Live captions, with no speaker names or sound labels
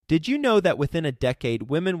Did you know that within a decade,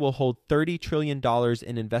 women will hold $30 trillion in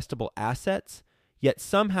investable assets? Yet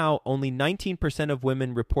somehow only 19% of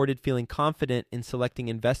women reported feeling confident in selecting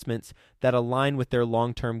investments that align with their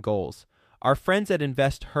long-term goals. Our friends at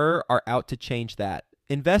InvestHer are out to change that.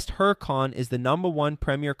 InvestHerCon is the #1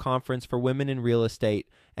 premier conference for women in real estate,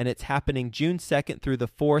 and it's happening June 2nd through the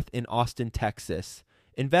 4th in Austin, Texas.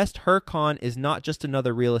 InvestHerCon is not just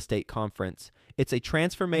another real estate conference. It's a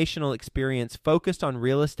transformational experience focused on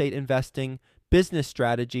real estate investing, business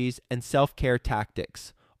strategies, and self-care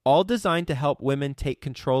tactics, all designed to help women take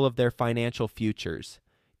control of their financial futures.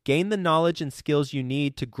 Gain the knowledge and skills you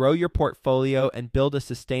need to grow your portfolio and build a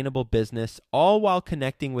sustainable business, all while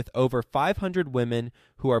connecting with over 500 women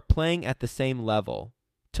who are playing at the same level.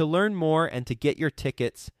 To learn more and to get your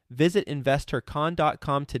tickets, visit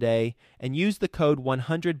InvestHerCon.com today and use the code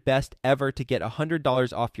 100BESTEVER to get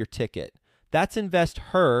 $100 off your ticket. That's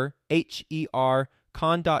InvestHer, H-E-R,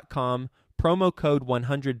 con.com, promo code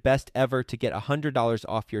 100BESTEVER to get $100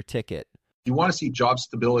 off your ticket. You want to see job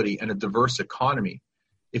stability and a diverse economy.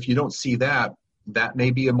 If you don't see that, that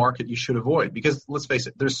may be a market you should avoid. Because let's face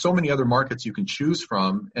it, there's so many other markets you can choose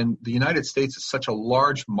from. And the United States is such a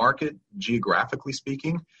large market, geographically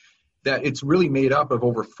speaking, that it's really made up of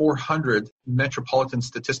over 400 metropolitan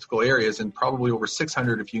statistical areas and probably over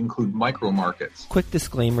 600 if you include micro markets. Quick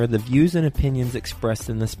disclaimer, the views and opinions expressed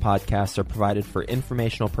in this podcast are provided for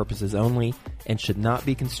informational purposes only and should not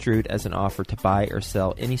be construed as an offer to buy or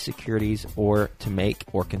sell any securities or to make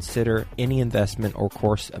or consider any investment or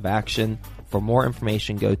course of action. For more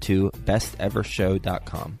information, go to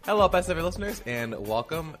bestevershow.com. Hello, Best Ever listeners, and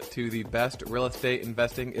welcome to the Best Real Estate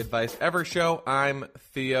Investing Advice Ever Show. I'm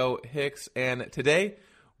Theo Hicks, and today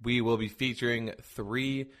we will be featuring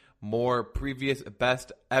 3 more previous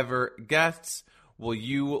Best Ever guests.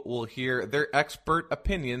 You will hear their expert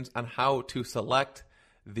opinions on how to select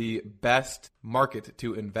the best market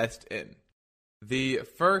to invest in. The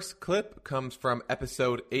first clip comes from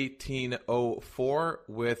episode 1804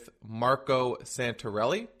 with Marco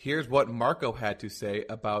Santarelli. Here's what Marco had to say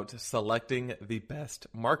about selecting the best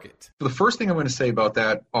market. The first thing I'm going to say about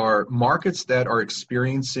that are markets that are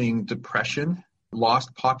experiencing depression,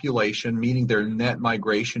 lost population, meaning their net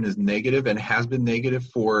migration is negative and has been negative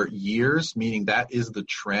for years, meaning that is the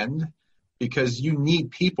trend, because you need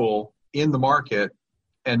people in the market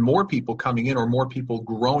and more people coming in or more people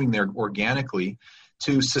growing there organically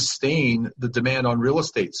to sustain the demand on real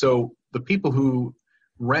estate. So the people who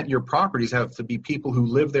rent your properties have to be people who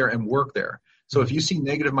live there and work there. So if you see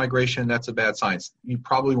negative migration, that's a bad sign. You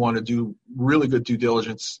probably want to do really good due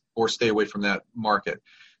diligence or stay away from that market.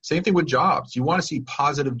 Same thing with jobs. You want to see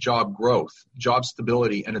positive job growth, job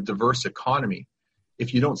stability, and a diverse economy.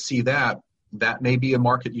 If you don't see that, that may be a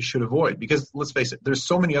market you should avoid. Because let's face it, there's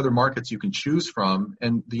so many other markets you can choose from.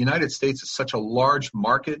 And the United States is such a large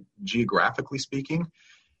market, geographically speaking,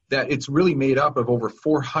 that it's really made up of over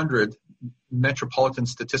 400 metropolitan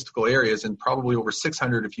statistical areas and probably over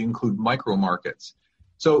 600 if you include micro markets.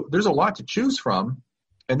 So there's a lot to choose from.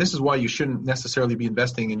 And this is why you shouldn't necessarily be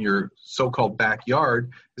investing in your so-called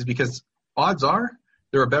backyard, is because odds are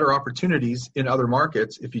there are better opportunities in other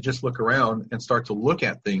markets if you just look around and start to look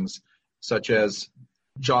at things such as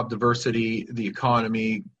job diversity, the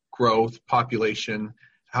economy, growth, population,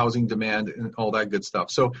 housing demand, and all that good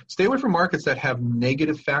stuff. So stay away from markets that have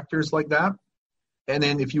negative factors like that. And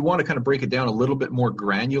then if you want to kind of break it down a little bit more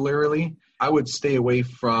granularly, I would stay away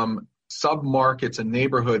from sub-markets and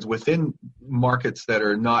neighborhoods within markets that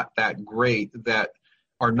are not that great, that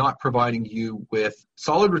are not providing you with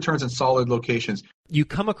solid returns and solid locations. You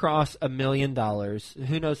come across $1 million.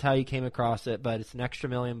 Who knows how you came across it, but it's an extra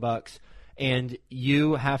 $1 million, and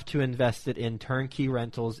you have to invest it in turnkey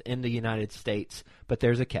rentals in the United States. But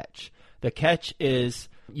there's a catch. The catch is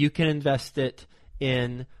you can invest it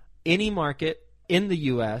in any market in the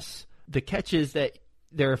U.S. The catch is that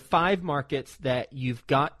there are 5 markets that you've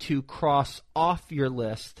got to cross off your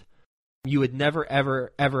list. You would never,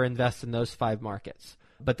 ever, ever invest in those 5 markets,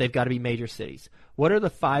 but they've got to be major cities. What are the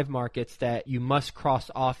 5 markets that you must cross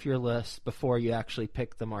off your list before you actually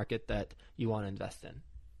pick the market that you want to invest in?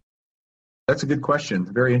 That's a good question.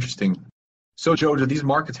 Very interesting. So, Joe, do these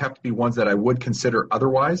markets have to be ones that I would consider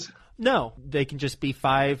otherwise? No, they can just be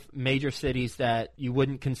 5 major cities that you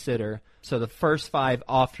wouldn't consider. So the first 5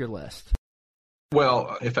 off your list.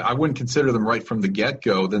 Well, if I wouldn't consider them right from the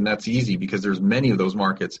get-go, then that's easy because there's many of those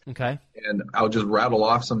markets. Okay. And I'll just rattle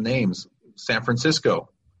off some names. San Francisco,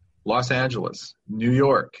 Los Angeles, New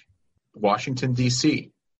York, Washington,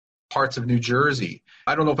 D.C., parts of New Jersey.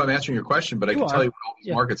 I don't know if I'm answering your question, but I can tell you what all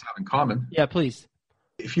these markets have in common. Yeah, please.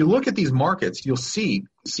 If you look at these markets, you'll see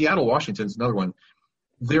Seattle, Washington is another one.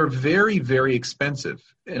 they're very, very expensive.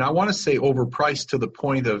 And I want to say overpriced to the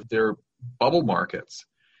point of their bubble markets.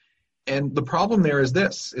 And the problem there is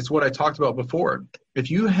this. It's what I talked about before. If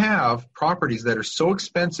you have properties that are so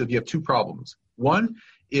expensive, you have two problems. One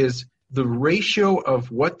is the ratio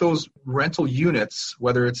of what those rental units,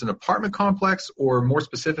 whether it's an apartment complex or more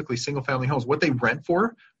specifically single-family homes, what they rent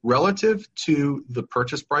for relative to the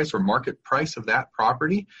purchase price or market price of that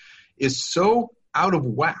property is so out of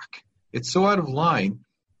whack. It's so out of line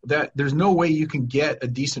that there's no way you can get a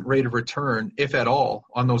decent rate of return, if at all,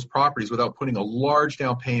 on those properties without putting a large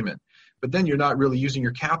down payment. But then you're not really using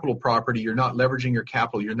your capital property. You're not leveraging your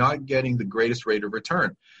capital. You're not getting the greatest rate of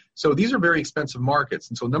return. So these are very expensive markets.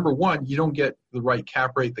 And so number one, you don't get the right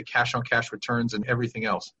cap rate, the cash on cash returns, and everything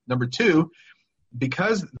else. Number two,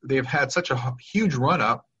 because they've had such a huge run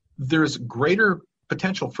up, there's greater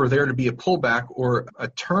potential for there to be a pullback or a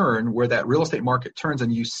turn where that real estate market turns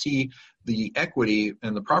and you see the equity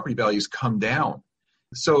and the property values come down.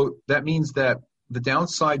 So that means that the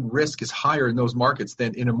downside risk is higher in those markets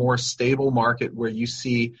than in a more stable market where you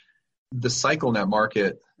see the cycle in that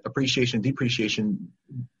market, appreciation, depreciation,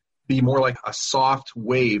 be more like a soft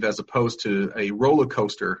wave as opposed to a roller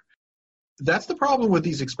coaster. That's the problem with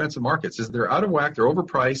these expensive markets is they're out of whack, they're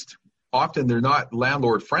overpriced. Often they're not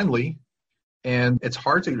landlord friendly, and it's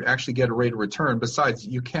hard to actually get a rate of return. Besides,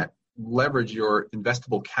 you can't leverage your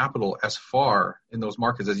investable capital as far in those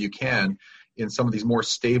markets as you can in some of these more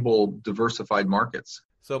stable, diversified markets.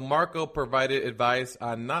 So Marco provided advice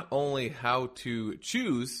on not only how to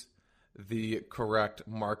choose the correct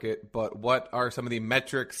market, but what are some of the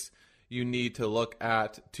metrics you need to look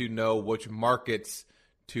at to know which markets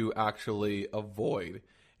to actually avoid.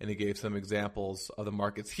 And he gave some examples of the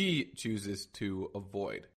markets he chooses to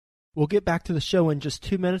avoid. We'll get back to the show in just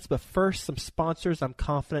 2 minutes, but first, some sponsors I'm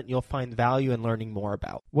confident you'll find value in learning more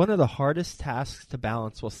about. One of the hardest tasks to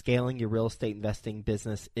balance while scaling your real estate investing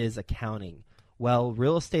business is accounting. Well,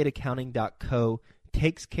 realestateaccounting.co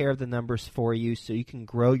takes care of the numbers for you so you can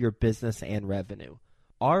grow your business and revenue.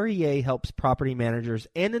 REA helps property managers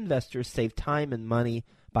and investors save time and money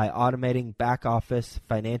by automating back office,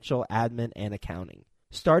 financial, admin, and accounting.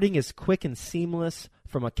 Starting is quick and seamless,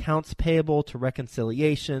 from accounts payable to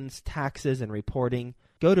reconciliations, taxes, and reporting.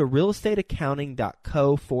 Go to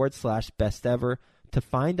realestateaccounting.co/best ever to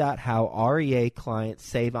find out how REA clients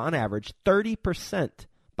save on average 30%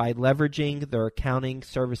 by leveraging their accounting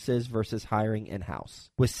services versus hiring in-house.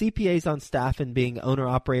 With CPAs on staff and being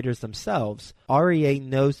owner-operators themselves, REA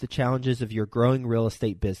knows the challenges of your growing real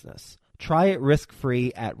estate business. Try it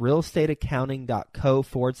risk-free at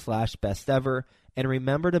realestateaccounting.co/best ever. And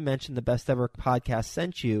remember to mention the Best Ever podcast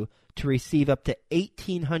sent you to receive up to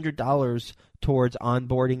 $1,800 towards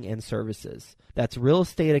onboarding and services. That's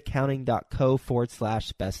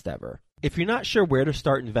realestateaccounting.co/best ever. If you're not sure where to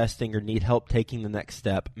start investing or need help taking the next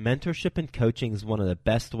step, mentorship and coaching is one of the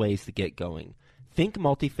best ways to get going. Think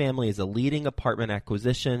Multifamily is a leading apartment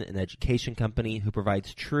acquisition and education company who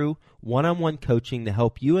provides true one-on-one coaching to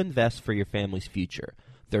help you invest for your family's future.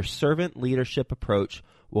 Their servant leadership approach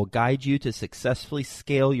will guide you to successfully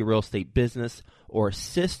scale your real estate business or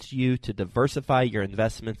assist you to diversify your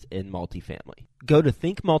investments in multifamily. Go to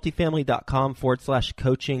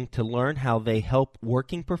thinkmultifamily.com/coaching to learn how they help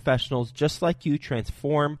working professionals just like you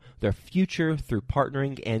transform their future through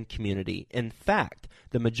partnering and community. In fact,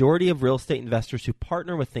 the majority of real estate investors who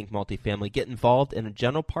partner with Think Multifamily get involved in a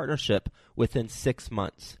general partnership within 6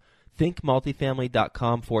 months.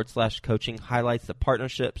 thinkmultifamily.com/coaching highlights the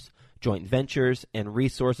partnerships, joint ventures, and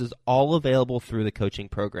resources all available through the coaching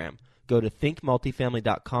program. Go to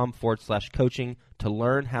thinkmultifamily.com/coaching to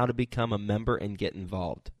learn how to become a member and get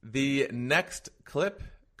involved. The next clip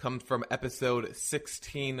comes from episode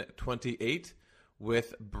 1628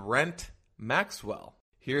 with Brent Maxwell.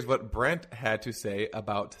 Here's what Brent had to say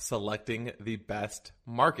about selecting the best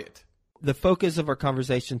market. The focus of our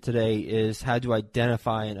conversation today is how to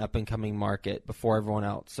identify an up-and-coming market before everyone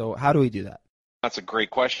else. So how do we do that? That's a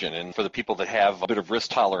great question. And for the people that have a bit of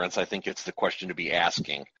risk tolerance, I think it's the question to be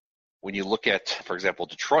asking. When you look at, for example,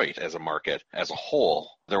 Detroit as a market as a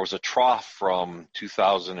whole, there was a trough from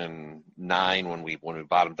 2009 when we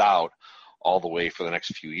bottomed out all the way for the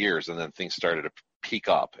next few years, and then things started to peak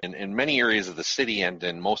up. And in many areas of the city and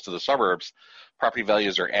in most of the suburbs, property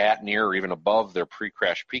values are at, near, or even above their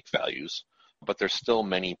pre-crash peak values. But there's still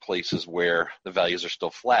many places where the values are still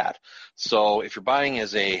flat. So if you're buying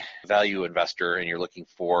as a value investor and you're looking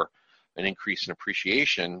for an increase in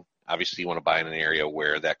appreciation, obviously you want to buy in an area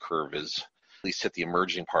where that curve is at least hit the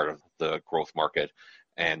emerging part of the growth market,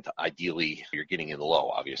 and ideally you're getting in low,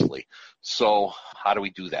 obviously. So how do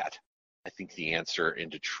we do that? I think the answer in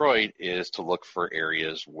Detroit is to look for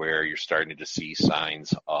areas where you're starting to see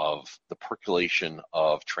signs of the percolation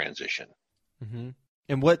of transition. Mm-hmm.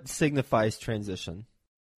 And what signifies transition?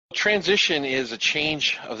 Transition is a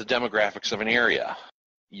change of the demographics of an area.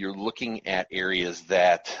 You're looking at areas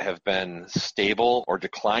that have been stable or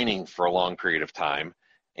declining for a long period of time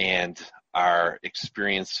and are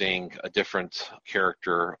experiencing a different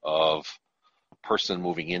character of person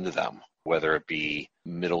moving into them, whether it be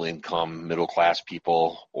middle income, middle class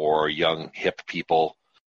people, or young hip people.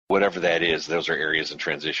 Whatever that is, those are areas in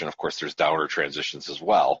transition. Of course, there's downward transitions as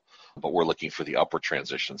well, but we're looking for the upward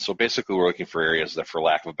transition. So basically, we're looking for areas that, for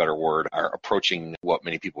lack of a better word, are approaching what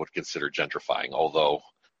many people would consider gentrifying, although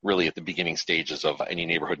really at the beginning stages of any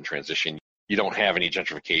neighborhood in transition, you don't have any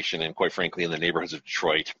gentrification. And quite frankly, in the neighborhoods of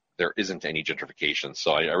Detroit, there isn't any gentrification.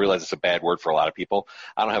 So I realize it's a bad word for a lot of people.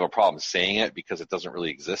 I don't have a problem saying it because it doesn't really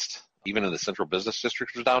exist. Even in the central business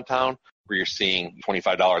districts of downtown, where you're seeing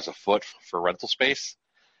 $25 a foot for rental space,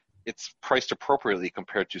 it's priced appropriately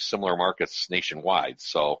compared to similar markets nationwide.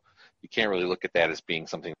 So you can't really look at that as being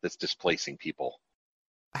something that's displacing people.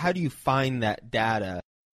 How do you find that data?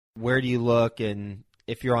 Where do you look? And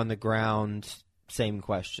if you're on the ground, same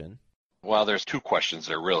question. Well, there's two questions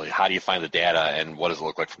there, really. How do you find the data, and what does it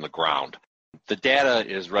look like from the ground? The data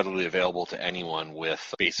is readily available to anyone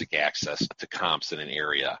with basic access to comps in an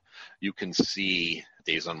area. You can see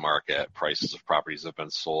days on market, prices of properties that have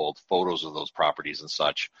been sold, photos of those properties and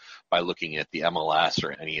such by looking at the MLS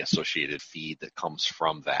or any associated feed that comes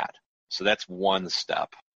from that. So that's one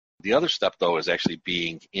step. The other step, though, is actually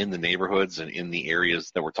being in the neighborhoods and in the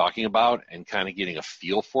areas that we're talking about and kind of getting a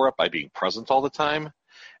feel for it by being present all the time.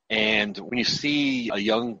 And when you see a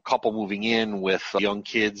young couple moving in with young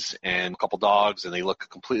kids and a couple dogs, and they look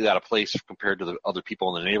completely out of place compared to the other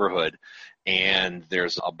people in the neighborhood, and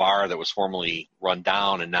there's a bar that was formerly run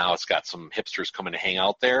down and now it's got some hipsters coming to hang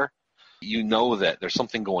out there, you know that there's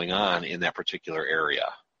something going on in that particular area.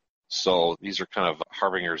 So these are kind of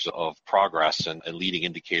harbingers of progress and leading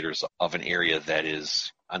indicators of an area that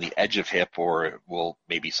is on the edge of hip or will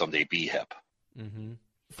maybe someday be hip. Mm-hmm.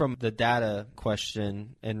 From the data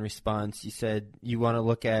question and response, you said you want to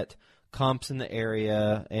look at comps in the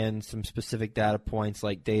area and some specific data points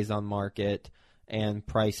like days on market and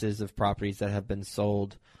prices of properties that have been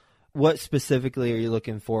sold. What specifically are you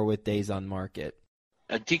looking for with days on market?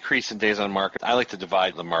 A decrease in days on market. I like to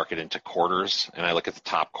divide the market into quarters, and I look at the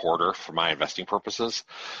top quarter for my investing purposes.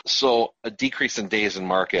 So a decrease in days in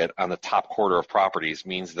market on the top quarter of properties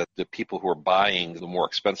means that the people who are buying the more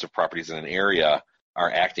expensive properties in an area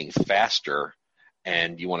are acting faster,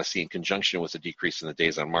 and you want to see in conjunction with the decrease in the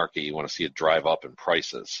days on market, you want to see it drive up in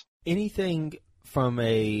prices. Anything from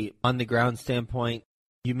a on-the-ground standpoint?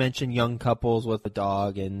 You mentioned young couples with a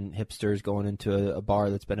dog and hipsters going into a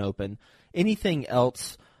bar that's been open. Anything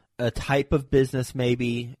else, a type of business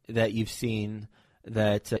maybe that you've seen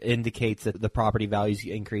that indicates that the property value is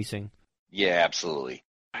increasing? Yeah, absolutely.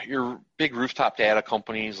 Your big rooftop data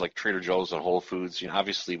companies like Trader Joe's and Whole Foods,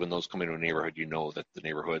 obviously when those come into a neighborhood, you know that the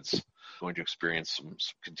neighborhood's going to experience some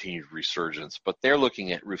continued resurgence. But they're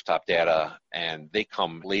looking at rooftop data, and they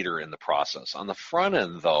come later in the process. On the front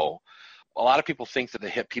end, though, a lot of people think that the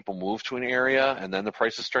hip people move to an area and then the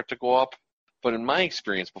prices start to go up. But in my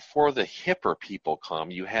experience, before the hipper people come,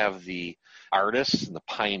 you have the artists and the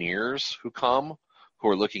pioneers who come, who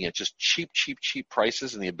are looking at just cheap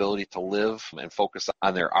prices and the ability to live and focus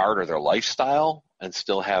on their art or their lifestyle and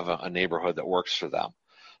still have a neighborhood that works for them.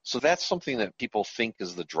 So that's something that people think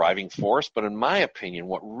is the driving force. But in my opinion,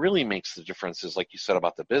 what really makes the difference is, like you said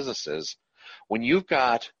about the businesses, when you've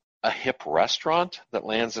got a hip restaurant that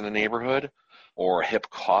lands in a neighborhood or a hip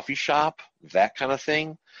coffee shop, that kind of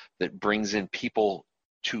thing, that brings in people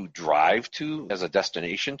to drive to as a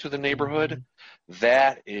destination to the neighborhood,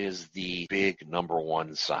 that is the big number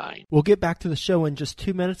one sign. We'll get back to the show in just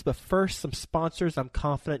 2 minutes, but first, some sponsors I'm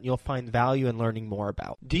confident you'll find value in learning more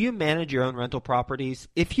about. Do you manage your own rental properties?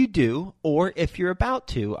 If you do, or if you're about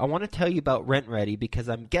to, I want to tell you about RentRedi because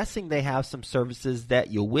I'm guessing they have some services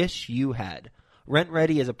that you wish you had.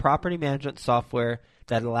 RentRedi is a property management software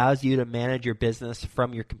that allows you to manage your business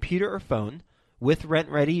from your computer or phone. With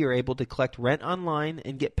RentRedi, you're able to collect rent online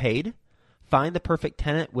and get paid, find the perfect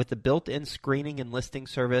tenant with a built-in screening and listing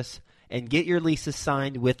service, and get your leases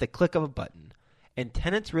signed with the click of a button. And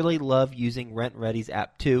tenants really love using RentRedi's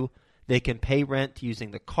app too. They can pay rent using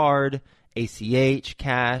the card, ACH,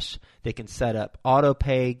 cash. They can set up auto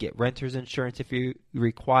pay, get renter's insurance if you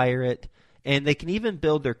require it, and they can even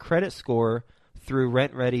build their credit score through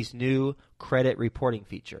RentRedi's new credit reporting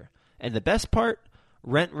feature. And the best part,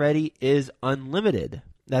 RentRedi is unlimited.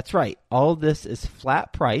 That's right. All of this is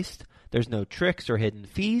flat priced. There's no tricks or hidden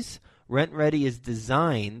fees. RentRedi is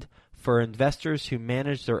designed for investors who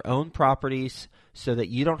manage their own properties so that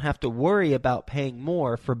you don't have to worry about paying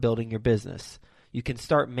more for building your business. You can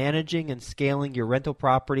start managing and scaling your rental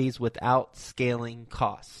properties without scaling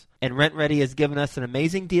costs. And RentRedi has given us an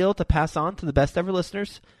amazing deal to pass on to the best ever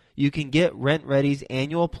listeners. You can get RentRedi's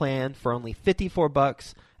annual plan for only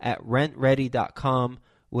 $54 at rentredi.com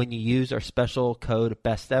when you use our special code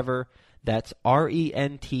BESTEVER. That's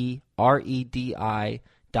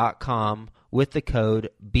Rentredi.com with the code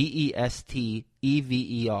BESTEVER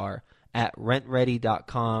at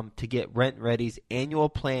rentredi.com to get RentRedi's annual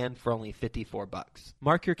plan for only $54.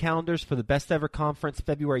 Mark your calendars for the Best Ever Conference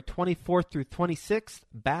February 24th through 26th,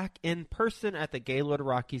 back in person at the Gaylord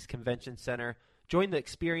Rockies Convention Center. Join the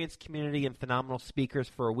experienced community and phenomenal speakers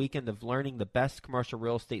for a weekend of learning the best commercial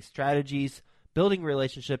real estate strategies, building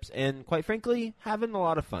relationships, and quite frankly, having a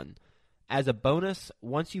lot of fun. As a bonus,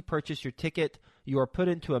 once you purchase your ticket, you are put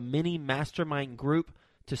into a mini mastermind group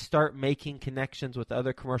to start making connections with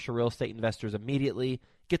other commercial real estate investors immediately.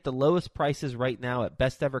 Get the lowest prices right now at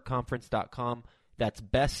besteverconference.com. That's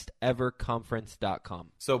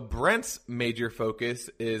besteverconference.com. So Brent's major focus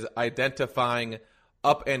is identifying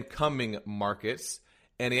up-and-coming markets,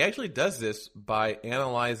 and he actually does this by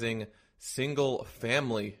analyzing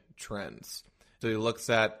single-family trends. So he looks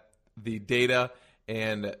at the data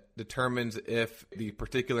and determines if the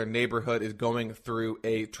particular neighborhood is going through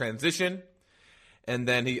a transition. And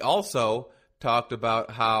then he also talked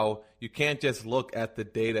about how you can't just look at the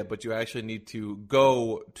data, but you actually need to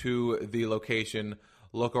go to the location,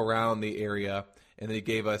 look around the area, and then he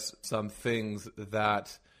gave us some things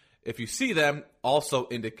that, if you see them, also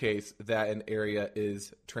indicates that an area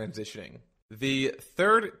is transitioning. The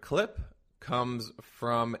third clip comes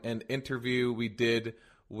from an interview we did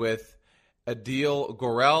with Adil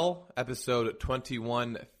Gorel, episode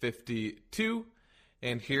 2152,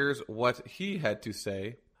 and here's what he had to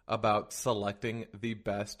say about selecting the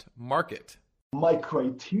best market. My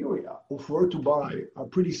criteria of where to buy are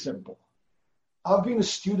pretty simple. I've been a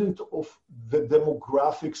student of the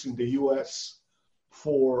demographics in the U.S.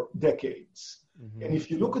 for decades. Mm-hmm. And if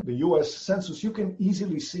you look at the U.S. census, you can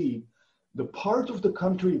easily see the part of the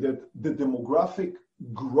country that the demographic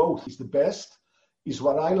growth is the best is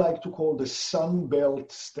what I like to call the Sun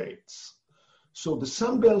Belt states. So the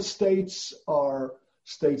Sun Belt states are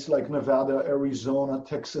states like Nevada, Arizona,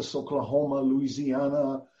 Texas, Oklahoma,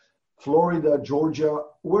 Louisiana, Florida, Georgia,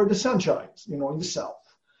 where the sun shines, in the South.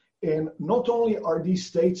 And not only are these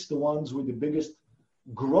states the ones with the biggest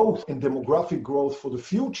growth and demographic growth for the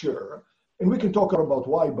future, and we can talk about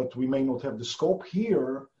why, but we may not have the scope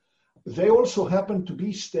here, they also happen to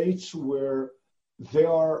be states where they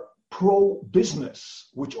are pro-business,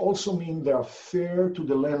 which also means they are fair to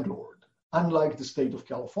the landlord. Unlike the state of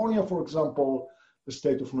California, for example, the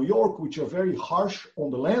state of New York, which are very harsh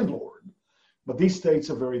on the landlord. But these states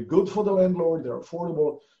are very good for the landlord, they're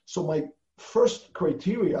affordable. So my first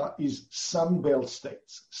criteria is Sun Belt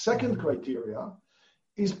states. Second criteria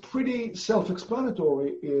is pretty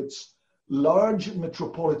self-explanatory. It's large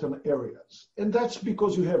metropolitan areas. And that's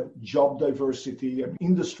because you have job diversity and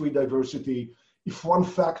industry diversity. If one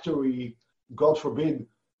factory, God forbid,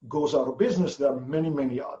 goes out of business, there are many,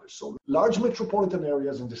 many others. So large metropolitan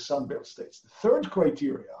areas in the Sun Belt states. The third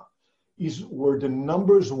criteria is where the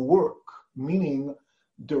numbers work, meaning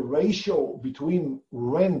the ratio between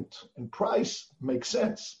rent and price makes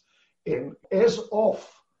sense. And as of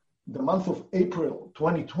the month of April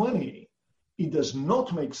 2020, it does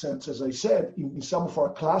not make sense, as I said, in some of our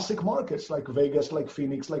classic markets like Vegas, like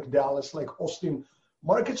Phoenix, like Dallas, like Austin,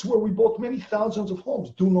 markets where we bought many thousands of homes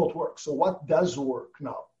do not work. So what does work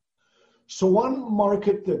now? So one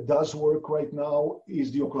market that does work right now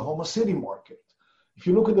is the Oklahoma City market. If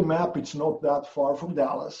you look at the map, it's not that far from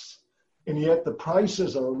Dallas, and yet the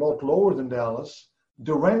prices are a lot lower than Dallas.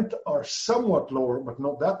 The rent are somewhat lower, but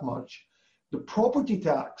not that much. The property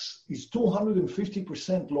tax is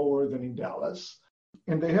 250% lower than in Dallas,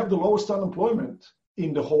 and they have the lowest unemployment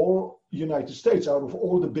in the whole United States out of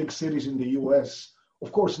all the big cities in the US.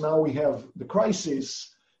 Of course, now we have the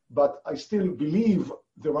crisis, but I still believe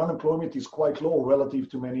their unemployment is quite low relative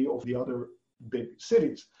to many of the other big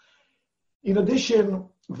cities. In addition,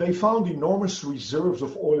 they found enormous reserves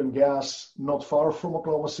of oil and gas not far from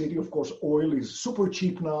Oklahoma City. Of course, oil is super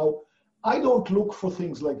cheap now. I don't look for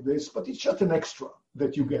things like this, but it's just an extra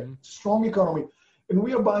that you get. Strong economy. And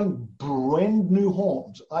we are buying brand new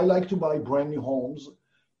homes. I like to buy brand new homes.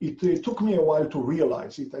 It took me a while to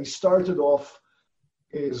realize it. I started off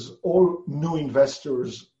as all new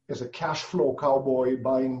investors as a cash flow cowboy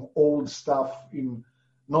buying old stuff in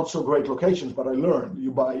not so great locations, but I learned you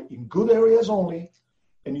buy in good areas only,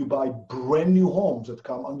 and you buy brand new homes that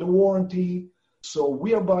come under warranty. So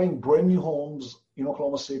we are buying brand new homes in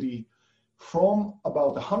Oklahoma City from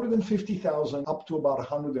about 150,000 up to about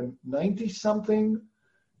 190 something,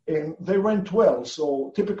 and they rent well.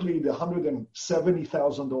 So typically the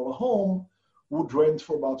 $170,000 home would rent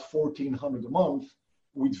for about $1,400 a month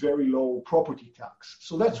with very low property tax.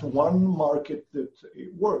 So that's one market that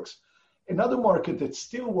works. Another market that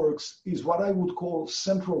still works is what I would call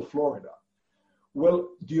Central Florida. Well,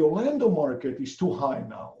 the Orlando market is too high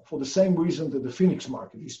now for the same reason that the Phoenix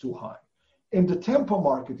market is too high. And the Tampa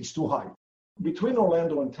market is too high. Between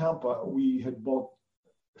Orlando and Tampa, we had bought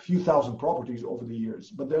a few thousand properties over the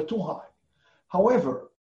years, but they're too high.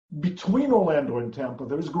 However, between Orlando and Tampa,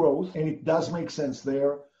 there is growth, and it does make sense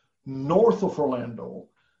there. North of Orlando,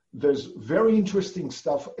 there's very interesting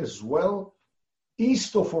stuff as well.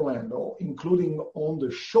 East of Orlando, including on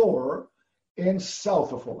the shore, and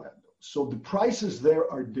south of Orlando. So the prices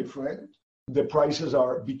there are different. The prices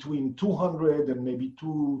are between 200 and maybe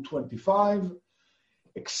 225,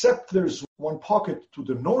 except there's one pocket to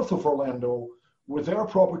the north of Orlando where there are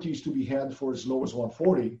properties to be had for as low as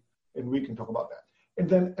 140, and we can talk about that. And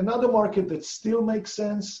then another market that still makes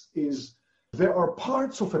sense is there are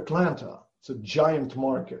parts of Atlanta, it's a giant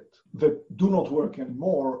market, that do not work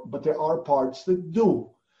anymore, but there are parts that do.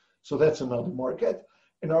 So that's another market.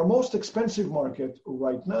 And our most expensive market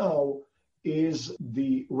right now is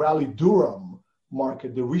the Raleigh-Durham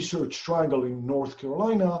market, the Research Triangle in North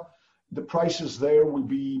Carolina. The prices there will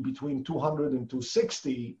be between 200 and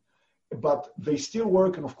 260, but they still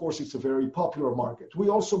work. And of course, it's a very popular market. We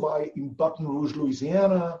also buy in Baton Rouge,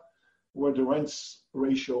 Louisiana, where the rents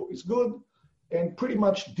ratio is good. And pretty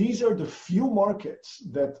much these are the few markets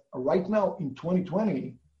that right now in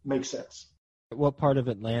 2020 make sense. What part of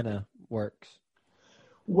Atlanta works?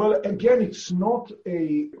 Well, again, it's not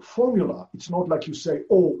a formula. It's not like you say,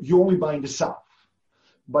 oh, you only buy in the South.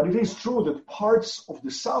 But it is true that parts of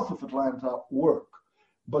the south of Atlanta work.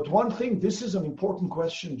 But one thing, this is an important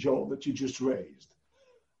question, Joe, that you just raised.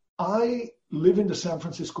 I live in the San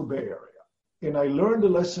Francisco Bay Area, and I learned a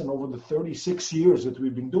lesson over the 36 years that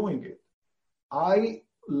we've been doing it. I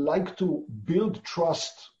like to build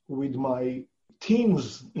trust with my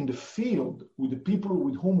teams in the field, with the people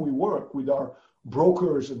with whom we work, with our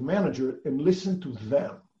brokers and managers, and listen to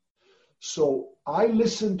them. So I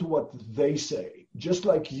listen to what they say, just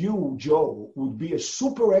like you, Joe, would be a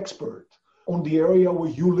super expert on the area where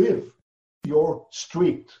you live, your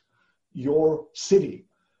street, your city.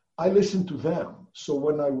 I listen to them. So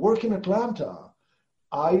when I work in Atlanta,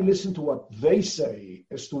 I listen to what they say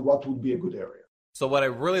as to what would be a good area. So what I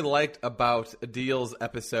really liked about Adil's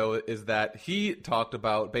episode is that he talked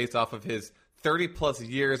about, based off of his 30 plus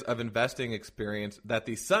years of investing experience, that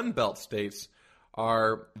the Sun Belt states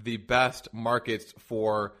are the best markets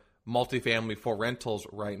for multifamily, for rentals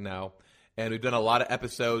right now. And we've done a lot of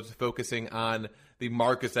episodes focusing on the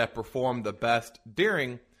markets that performed the best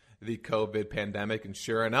during the COVID pandemic. And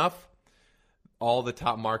sure enough, all the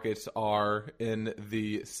top markets are in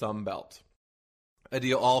the Sun Belt.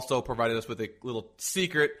 Adil also provided us with a little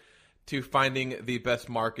secret to finding the best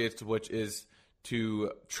markets, which is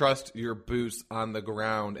to trust your boots on the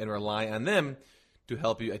ground and rely on them to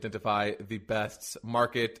help you identify the best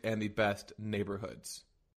market and the best neighborhoods.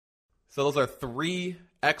 So those are three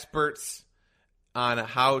experts on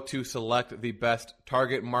how to select the best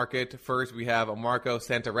target market. First, we have Marco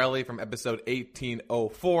Santarelli from episode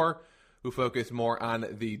 1804, who focused more on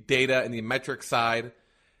the data and the metric side.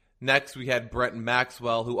 Next, we had Brent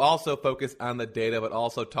Maxwell, who also focused on the data, but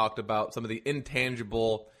also talked about some of the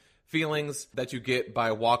intangible feelings that you get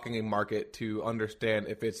by walking a market to understand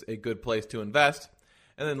if it's a good place to invest.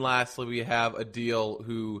 And then lastly, we have Adil,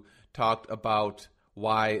 who talked about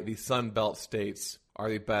why the Sun Belt states are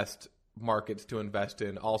the best markets to invest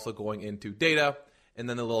in, also going into data, and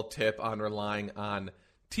then a little tip on relying on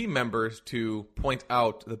team members to point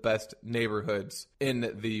out the best neighborhoods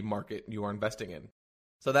in the market you are investing in.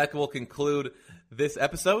 So that will conclude this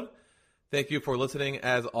episode. Thank you for listening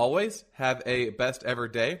as always. Have a best ever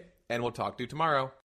day, and we'll talk to you tomorrow.